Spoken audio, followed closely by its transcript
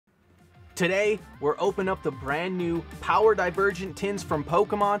Today, we're opening up the brand new Power Divergent Tins from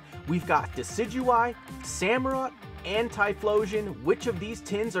Pokemon. We've got Decidueye, Samurott, and Typhlosion. Which of these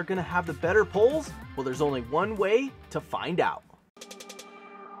tins are going to have the better pulls? Well, there's only one way to find out.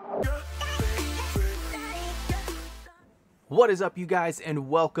 What is up, you guys, and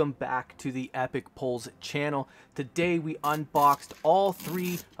welcome back to the Epic Pulls channel. Today we unboxed all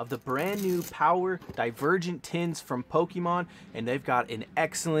three of the brand new Power Divergent Tins from Pokemon, and they've got an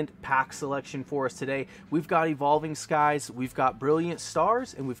excellent pack selection for us today. We've got Evolving Skies, we've got Brilliant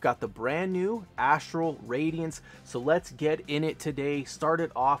Stars, and we've got the brand new Astral Radiance. So let's get in it today. Start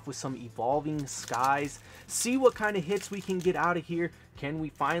it off with some Evolving Skies. See what kind of hits we can get out of here. Can we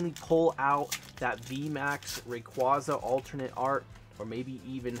finally pull out that VMAX Rayquaza alternate art, or maybe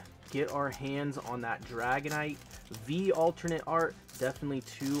even get our hands on that Dragonite V alternate art? Definitely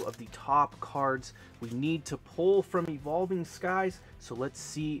two of the top cards we need to pull from Evolving Skies. So let's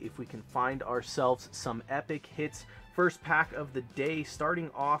see if we can find ourselves some epic hits. First pack of the day,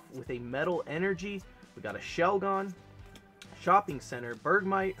 starting off with a Metal Energy. We got a Shelgon, Shopping Center,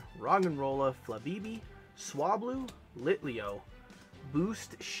 Bergmite, Roggenrola, Flabébé, Swablu, Litleo,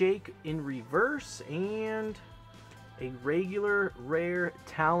 Boost Shake in reverse, and a regular rare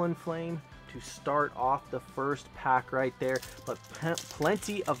Talonflame to start off the first pack right there. But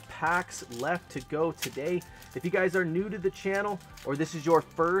plenty of packs left to go today. If you guys are new to the channel, or this is your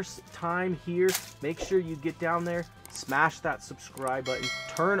first time here, make sure you get down there, smash that subscribe button,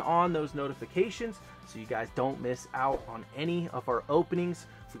 turn on those notifications so you guys don't miss out on any of our openings.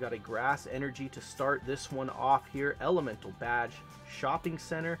 We got a Grass Energy to start this one off here, Elemental Badge, Shopping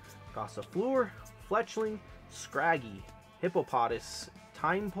Center, Gossifleur, Fletchling, Scraggy, Hippopotas,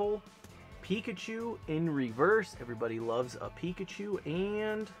 Timepole, Pikachu in reverse. Everybody loves a Pikachu,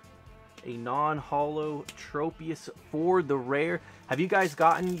 and a non-holo Tropius for the rare. Have you guys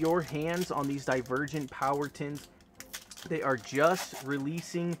gotten your hands on these Divergent Power Tins? They are just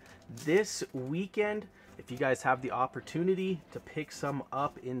releasing this weekend. If you guys have the opportunity to pick some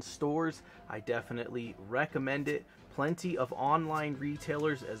up in stores, I definitely recommend it. Plenty of online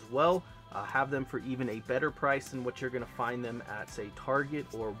retailers as well have them for even a better price than what you're going to find them at, say, Target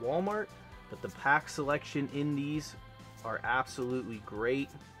or Walmart. But the pack selection in these are absolutely great.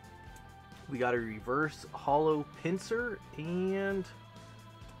 We got a reverse holo Pinsir and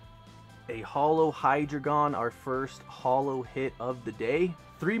a holo Hydreigon, our first holo hit of the day.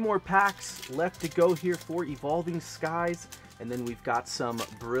 Three more packs left to go here for Evolving Skies, and then we've got some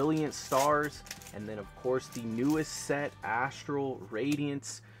Brilliant Stars, and then of course the newest set, Astral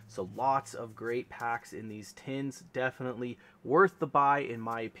Radiance. So lots of great packs in these tins. Definitely worth the buy in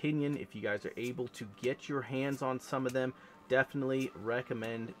my opinion. If you guys are able to get your hands on some of them, definitely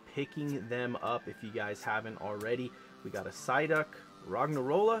recommend picking them up if you guys haven't already. We got a Psyduck,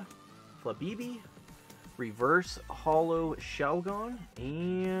 Roggenrola, Flabébé, reverse holo Shelgon,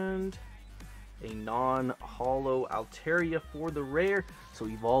 and a non-holo Altaria for the rare. So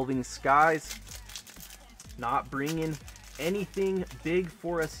Evolving Skies not bringing anything big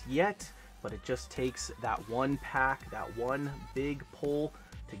for us yet, but it just takes that one pack, that one big pull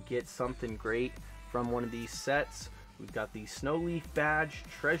to get something great from one of these sets. We've got the Snowleaf Badge,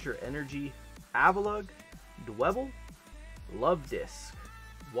 Treasure Energy, Avalugg, Dwebble, Love Disc,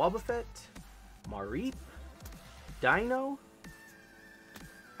 Wobbuffet, Mareep, Dino,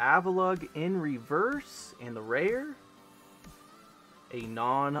 Avalugg in reverse, and the rare, a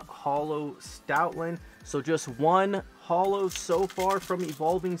non-holo Stoutland. So just one holo so far from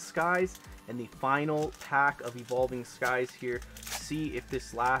Evolving Skies, and the final pack of Evolving Skies here. See if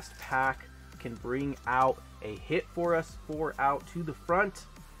this last pack can bring out a hit for us. Four out to the front,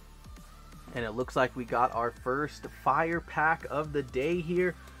 and it looks like we got our first fire pack of the day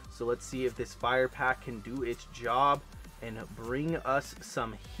here. So let's see if this fire pack can do its job and bring us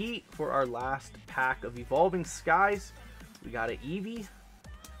some heat for our last pack of Evolving Skies. We got a Eevee,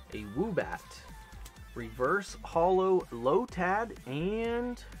 a Woobat, reverse holo Lotad,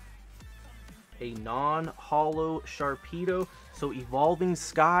 and a non-holo Sharpedo. So Evolving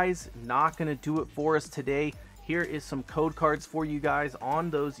Skies not going to do it for us today. Here is some code cards for you guys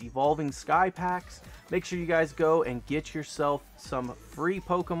on those Evolving Sky packs. Make sure you guys go and get yourself some free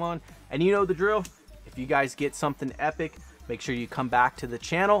Pokemon. And you know the drill. If you guys get something epic, make sure you come back to the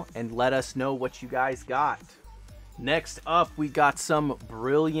channel and let us know what you guys got. Next up, we got some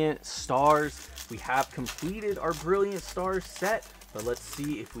Brilliant Stars. We have completed our Brilliant Stars set, but let's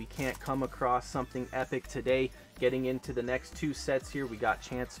see if we can't come across something epic today. Getting into the next two sets here, we got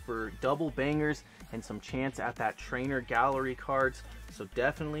chance for double bangers and some chance at that trainer gallery cards. So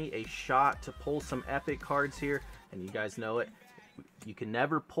definitely a shot to pull some epic cards here, and you guys know it. You can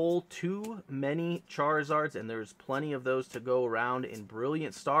never pull too many Charizards, and there's plenty of those to go around in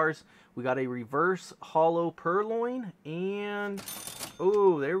Brilliant Stars. We got a reverse holo Purloin, and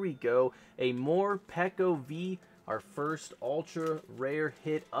oh, there we go. A Morpeko V, our first ultra rare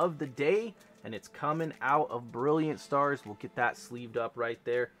hit of the day, and it's coming out of Brilliant Stars. We'll get that sleeved up right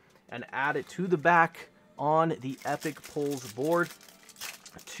there and add it to the back on the Epic Pulls board.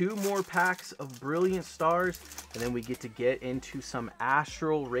 2 more packs of Brilliant Stars, and then we get to get into some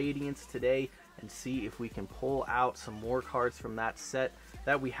Astral Radiance today and see if we can pull out some more cards from that set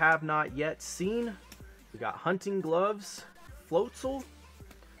that we have not yet seen. We got Hunting Gloves, Floatzel,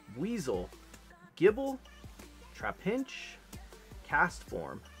 Weasel, Gibble, Trapinch,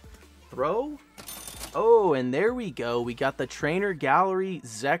 Castform, Throw. Oh, and there we go. We got the Trainer Gallery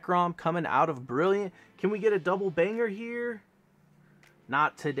Zekrom coming out of Brilliant. Can we get a double banger here?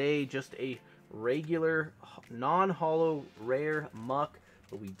 Not today, just a regular non-holo rare muck,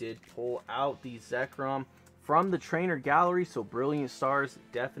 but we did pull out the Zekrom from the Trainer Gallery, so Brilliant Stars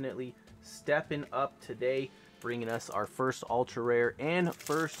definitely stepping up today, bringing us our first ultra rare and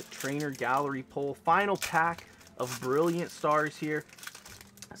first Trainer Gallery pull. Final pack of Brilliant Stars here.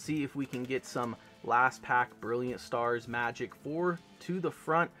 See if we can get some last pack Brilliant Stars magic to the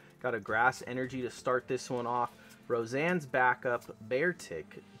front. Got a Grass Energy to start this one off. Roseanne's backup, Beartick,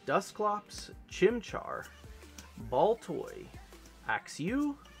 Dusclops, Chimchar, Baltoy,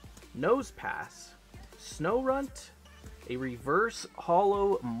 Axew, Nosepass, Snorunt, a reverse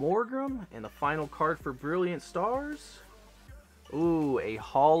holo Morgrem, and the final card for Brilliant Stars. Ooh, a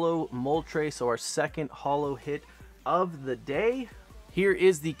holo Moltres, so our second holo hit of the day. Here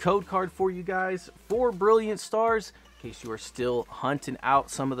is the code card for you guys for Brilliant Stars, in case you are still hunting out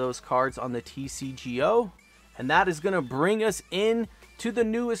some of those cards on the TCGO. And that is going to bring us in to the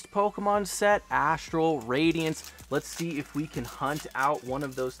newest Pokemon set, Astral Radiance. Let's see if we can hunt out one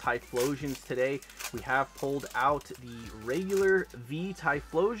of those Typhlosions today. We have pulled out the regular V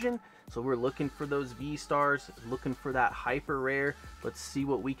Typhlosion, so we're looking for those V stars, looking for that hyper rare. Let's see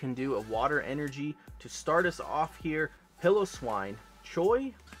what we can do. A Water Energy to start us off here. Piloswine,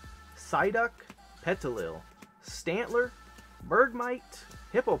 Choi, Psyduck, Petilil, Stantler, Bergmite,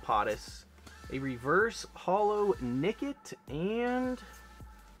 Hippopotas, a reverse holo Nickit, and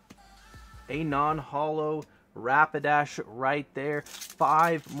a non-holo Rapidash right there.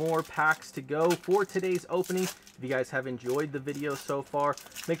 5 more packs to go for today's opening. If you guys have enjoyed the video so far,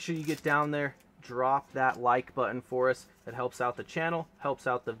 make sure you get down there, drop that like button for us. That helps out the channel, helps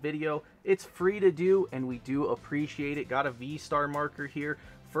out the video. It's free to do, and we do appreciate it. Got a V-star marker here.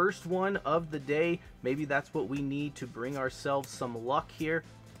 First one of the day. Maybe that's what we need to bring ourselves some luck here.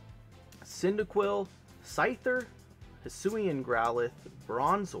 Cyndaquil, Scyther, Hisuian Growlithe,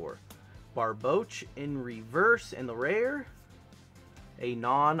 Bronzor, Barboach in reverse, and the rare, a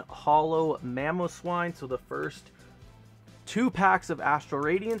non-holo Mamoswine. So the first 2 packs of Astral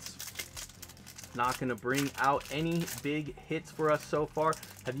Radiance. Not going to bring out any big hits for us so far.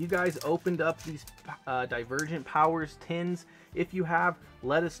 Have you guys opened up these Divergent Powers Tins? If you have,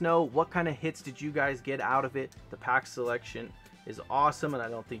 let us know. What kind of hits did you guys get out of it? The pack selection is awesome, and I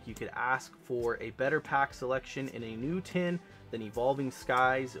don't think you could ask for a better pack selection in a new tin than Evolving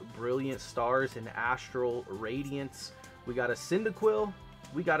Skies, Brilliant Stars, and Astral Radiance. We got a Cyndaquil,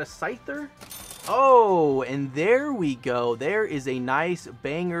 we got a Scyther. Oh, and there we go. There is a nice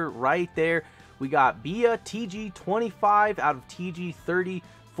banger right there. We got Bia TG25 out of TG30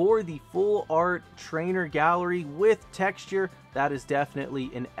 for the full art Trainer Gallery with texture. That is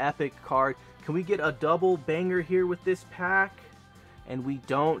definitely an epic card. Can we get a double banger here with this pack? And we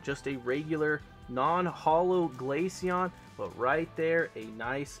don't, just a regular non-holo Glaceon, but right there, a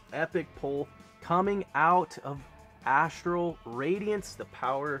nice epic pull coming out of Astral Radiance. The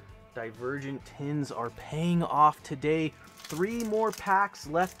power Divergent Tins are paying off today. 3 more packs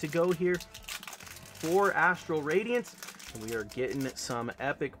left to go here for Astral Radiance, and we are getting some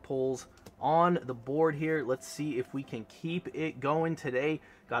epic pulls on the board here. Let's see if we can keep it going today.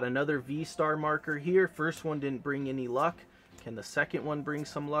 Got another V-star marker here. First one didn't bring any luck. Can the second one bring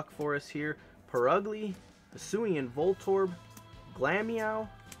some luck for us here? Perugly, Hisuian Voltorb, Glameow,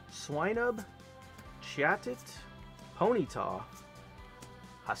 Swinub, Chatot, Ponyta,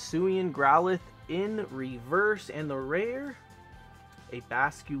 Hisuian Growlithe in reverse, and the rare, a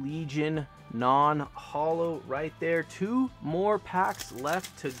Basculegion non-holo right there. 2 more packs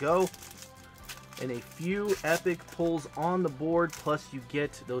left to go, and a few epic pulls on the board, plus you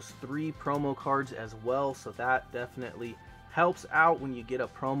get those 3 promo cards as well, so that definitely helps out when you get a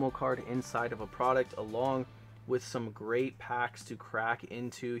promo card inside of a product, along with some great packs to crack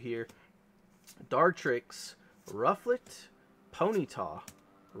into here. Dartrix, Rufflet, Ponyta,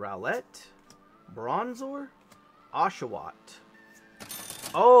 Rowlet, Bronzor, Oshawott.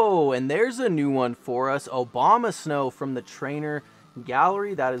 Oh, and there's a new one for us. Abomasnow from the trainer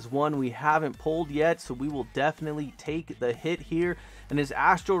gallery. That is one we haven't pulled yet, so we will definitely take the hit here. And is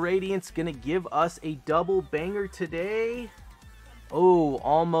Astral Radiance going to give us a double banger today? Oh,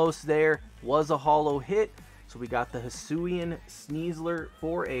 almost there. Was a holo hit. So we got the Hisuian Sneasler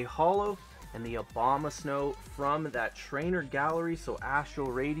for a holo. And the Abomasnow from that trainer gallery. So Astral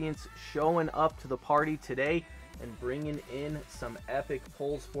Radiance showing up to the party today and bringing in some epic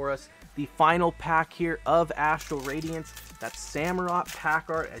pulls for us. The final pack here of Astral Radiance, that's Samurott pack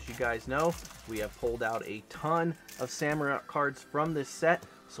art. As you guys know, we have pulled out a ton of Samurott cards from this set,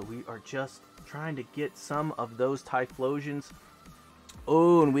 so we are just trying to get some of those Typhlosions.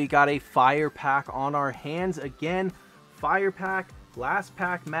 Oh, and we got a fire pack on our hands again. Fire pack, last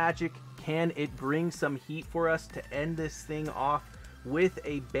pack magic. Can it bring some heat for us to end this thing off with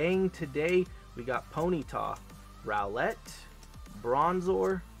a bang today? We got Ponyta, Rowlet,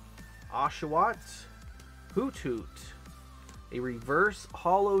 Bronzor, Oshawott, Hoot, a reverse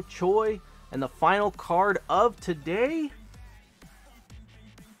holo Choi, and the final card of today,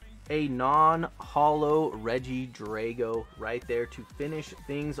 a non-holo Regidrago right there to finish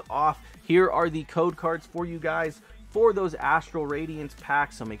things off. Here are the code cards for you guys for those Astral Radiance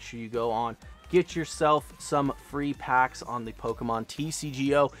packs, so make sure you go on, get yourself some free packs on the Pokemon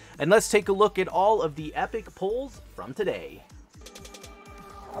TCGO. And let's take a look at all of the epic pulls from today.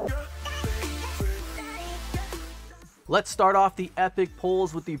 Let's start off the epic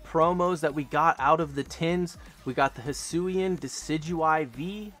pulls with the promos that we got out of the tins. We got the Hisuian Decidueye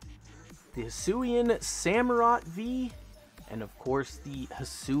V, the Hisuian Samurott V, and of course the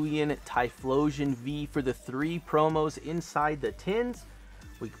Hisuian Typhlosion V for the 3 promos inside the tins.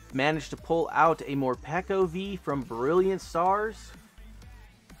 We managed to pull out a Morpeko V from Brilliant Stars.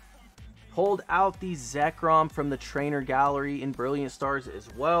 Pulled out the Zekrom from the trainer gallery in Brilliant Stars as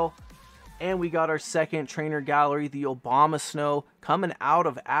well. And we got our second trainer gallery, the Abomasnow, coming out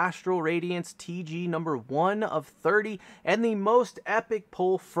of Astral Radiance TG number 1 of 30. And the most epic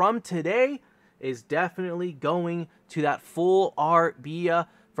pull from today is definitely going to that full art Bia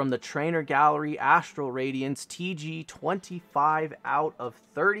from the trainer gallery, Astral Radiance TG 25 out of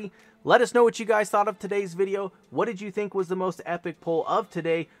 30. Let us know what you guys thought of today's video. What did you think was the most epic pull of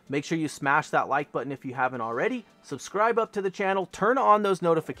today? Make sure you smash that like button if you haven't already. Subscribe up to the channel, turn on those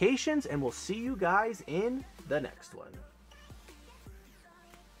notifications, and we'll see you guys in the next one.